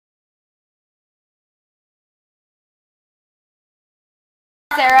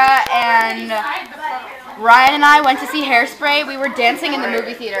Sarah and Ryan and I went to see Hairspray. We were dancing in the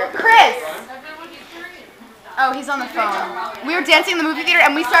movie theater. Chris! Oh, he's on the phone. We were dancing in the movie theater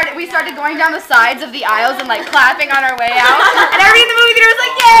and we started going down the sides of the aisles and like clapping on our way out. And everybody in the movie theater was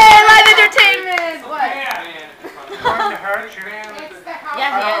like, yay, live entertainment! What?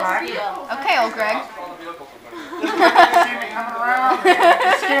 Yeah, he is. Okay, old Greg. Keep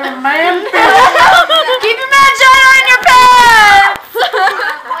your man shine on your pants!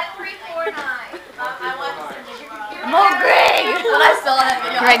 1349. I'm old Greg! When I saw that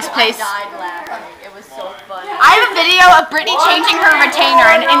video, Greg's place. I died laughing. It was so funny. I have a video of Brittany changing her retainer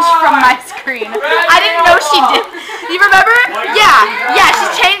an inch from my screen. I didn't know she did. You remember? Yeah,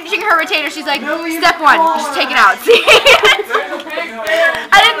 she's changing her retainer. She's like, step one, just take it out. See?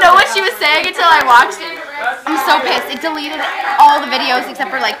 I didn't know what she was saying until I watched it. I'm so pissed. It deleted all the videos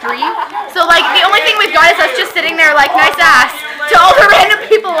except for like 3. So like the only thing we've got is us just sitting there like nice ass to all the random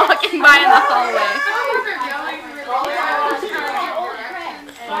people walking by in the hallway.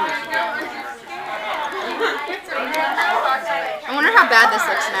 I wonder how bad this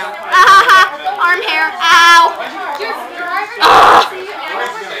looks now. Arm hair. Ow.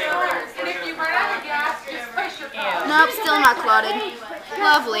 Nope, still not clotted.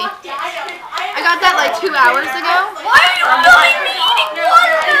 Lovely. I got that like 2 hours ago. Why are you filming me eating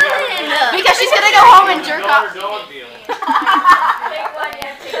watermelon? Because she's gonna go home and jerk off.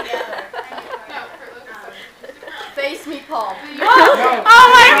 Face me palm. Oh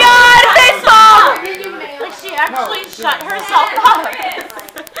my god, face palm! Like she actually shut herself up.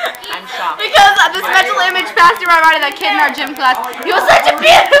 I'm shocked. Because this mental image passed through my mind of that kid in our gym class. He was such a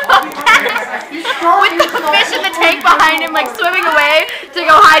beautiful cat! With the fish in the tank behind him, like swimming away to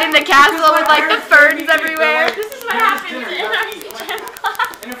go hide in the castle with like the ferns everywhere. This is what happens in our gym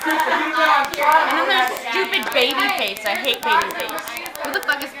class. And then there's stupid baby face. I hate baby face. Who the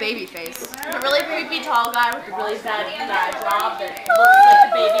fuck is Babyface? A really creepy tall guy with a really bad job that looks like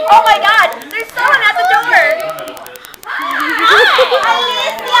the baby. Oh my god! There's someone at the door!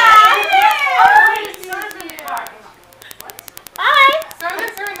 Hi!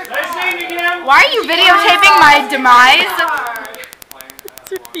 Why are you videotaping my demise?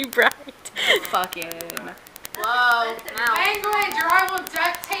 It's really bright. Fucking. Whoa. Banquet, I will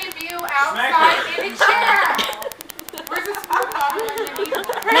duct tape you outside in a chair. Where's the spoon bottle underneath?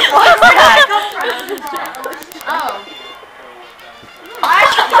 What's that? Oh.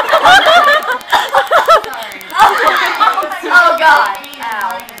 Oh god.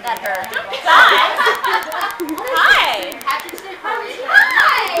 Ow. That hurt. Hi!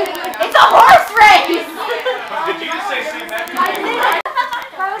 Hi! It's a horse race! Did you just say Steve Matthews?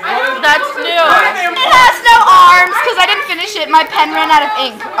 That's new. It has no arms because I didn't finish it. My pen ran out of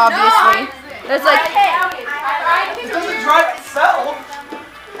ink, obviously. There's like. It doesn't drive itself.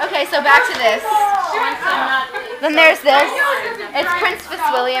 Okay, so back to this. Then there's this. It's Prince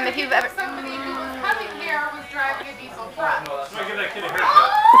Fitzwilliam. If you've ever. Somebody who was coming here was driving a diesel truck. I'm gonna give that kid a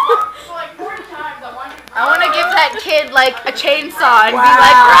haircut. So like 40 times I wanted to I want to give that kid like a chainsaw and be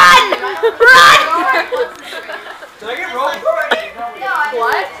like, run! Run! Did I get rolled?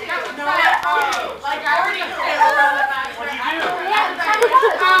 What? No, like I already What'd you do?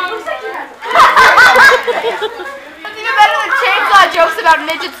 That's even better than chainsaw jokes about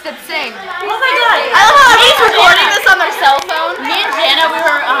midgets that sing. Oh my god! I love how everyone's recording this on their cell phone. Me and Jana, we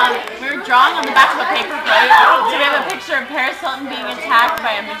were drawing on the back of a paper plate. So we have a picture of Paris Hilton being attacked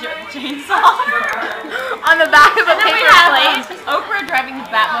by a midget with a chainsaw. On the back of a And then we paper have plate. Oprah driving the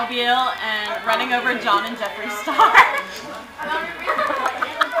Batmobile and running over John and Jeffree Star.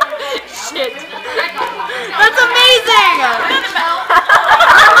 Shit. That's amazing!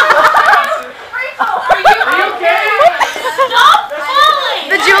 Are you okay? Stop falling!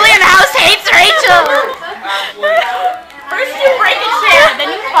 The Julian house hates Rachel! First you break a chair, then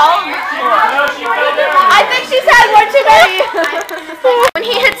you fall on the floor. No, she fell down. I think she's had one too many! When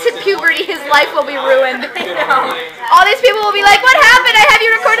he hits puberty, his life will be ruined. All these people will be like, what happened? I have you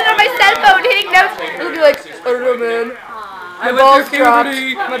recorded on my cell phone hitting notes. He'll be like, I don't know, man. My balls dropped.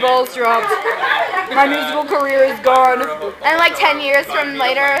 My balls dropped. My musical career is gone. And like 10 years from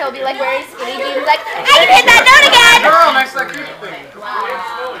later, he'll be like wearing skinny jeans, like, I can hit that note again! Girl, next to that creepy thing.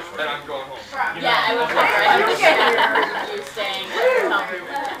 Then I'm going home. Yeah, I was you staying at some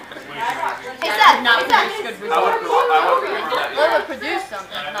Hey, Seth, not hey, Seth. produce good I results. We'll produce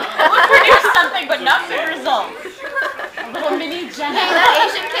something. It would produce something, but not good results. A little mini Jenna. Hey, that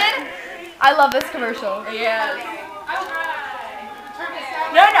Asian kid? I love this commercial. Yes.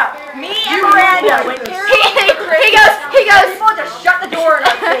 No. Me and Miranda went here. He goes, Just shut the door in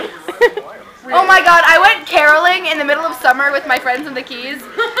our face. oh my god, I went caroling in the middle of summer summer with my friends in the Keys,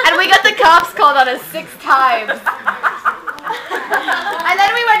 and we got the cops called on us 6 times. And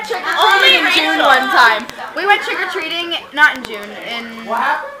then we went trick-or-treating in June one time. We went trick-or-treating, not in June, in...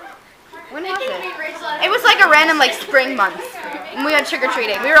 When was it? It was like a random like spring month. And we went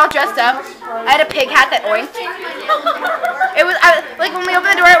trick-or-treating. We were all dressed up. I had a pig hat that oinked. It was, like when we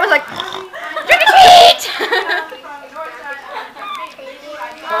opened the door, it was like, trick-or-treat!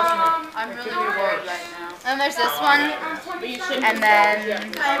 I'm really bored right now. And there's this one, and then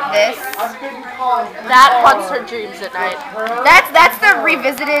this. That haunts her dreams at night. That's the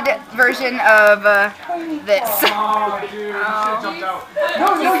revisited version of this.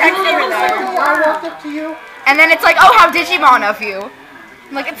 And then it's like, oh, how Digimon of you.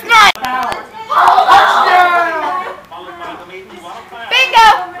 I'm like, it's not. Bingo!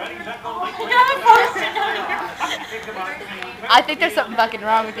 I think there's something fucking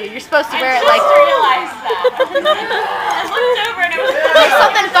wrong with you. You're supposed to wear it like... I just realized that. I looked over and it was... There's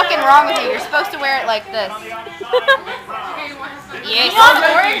something fucking wrong with you. You're supposed to wear it like this. Yes. You want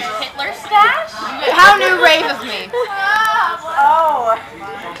an orange Hitler stash? How new rave of me. Oh.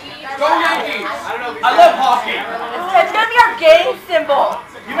 Go Yankees! I love hockey. It's gonna be our gang symbol.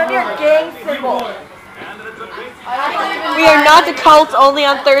 It's gonna be our gang symbol. We are not the cults, only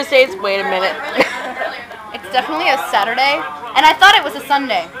on Thursdays. Wait a minute. It's definitely a Saturday, and I thought it was a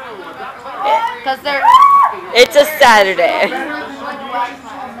Sunday. Because they're... It's a Saturday.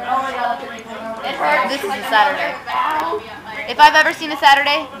 This is a Saturday. If I've ever seen a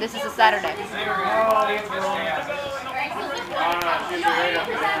Saturday, this is a Saturday.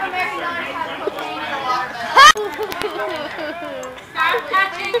 Stop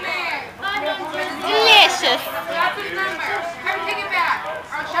touching me! Delicious. That's his number. Come take it back,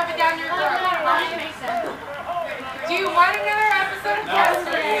 or I'll shove it down your throat. Do you want another episode of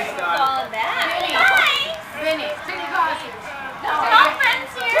Thespian? All that. Vinny, take your glasses. No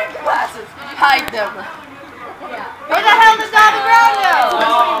friends here. Glasses. Hide them. Where the hell did Donna Brown go?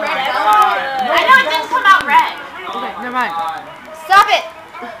 I know it didn't come out red. Okay, never mind. Stop it.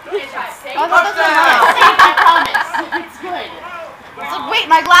 Oh, no, that's not mine. I promise. It's good. It's like, wait,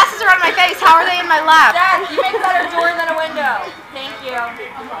 my glasses are on my face. How are they in my lap? Dad, you make a better door than a window. Thank you.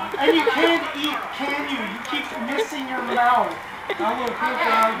 And you can't eat, can you? You keep missing your mouth. Now look, good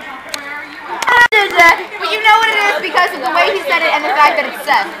job. Where are you at? But you know what it is because of the way he said it and the fact that it's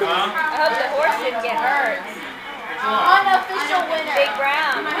said. I hope the horse didn't get hurt. Unofficial winner. Big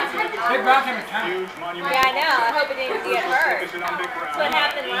Brown. Big Brown can count. Yeah, I know. I hope it didn't get hurt. That's what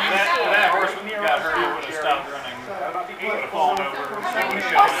happened last year. That horse got hurt, he would have stopped running. He would have fallen over.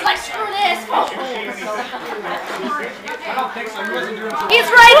 Horse like, screw this. I don't think so. He wasn't doing so. He's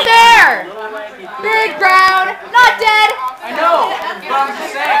right there. Big Brown, not dead. I know. But I'm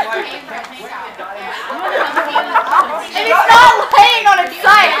just saying, like, If it's not laying on its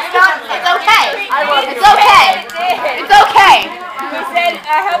side, it's not. It's okay. It's okay. It's okay. He said,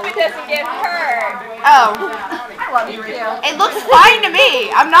 I hope it doesn't get hurt. Oh. It looks fine to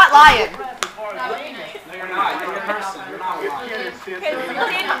me. I'm not lying. you're not. You're a person. You're not lying.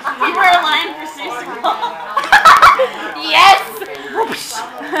 You were a lion for Susan. Yes.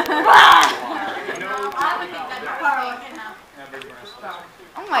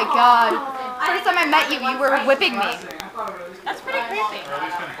 Oh my God. First time I met you, you were whipping me. That's pretty creepy.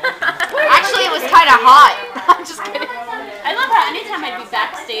 Actually, it was kind of hot. I'm just kidding. I love how anytime I'd be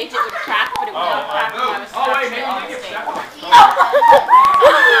backstage, it would crack, but it would not crack when I was structured on stage.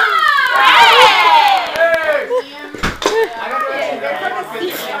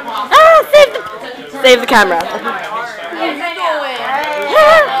 Save the camera.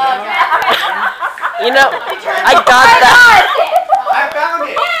 You know, I got that. I found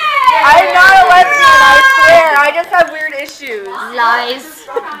it! I'm not a lesbian, I swear. I just have weird issues. Lies.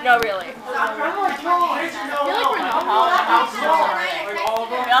 No, really. We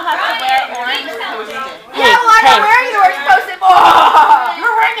all have to wear orange post-it. Yeah, well, I'm not wearing yours, Post-it. You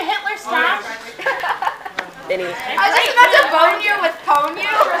were wearing a Hitler stash? Benny. I was just about to bone you with pone you,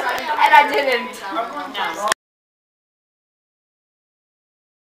 and I didn't.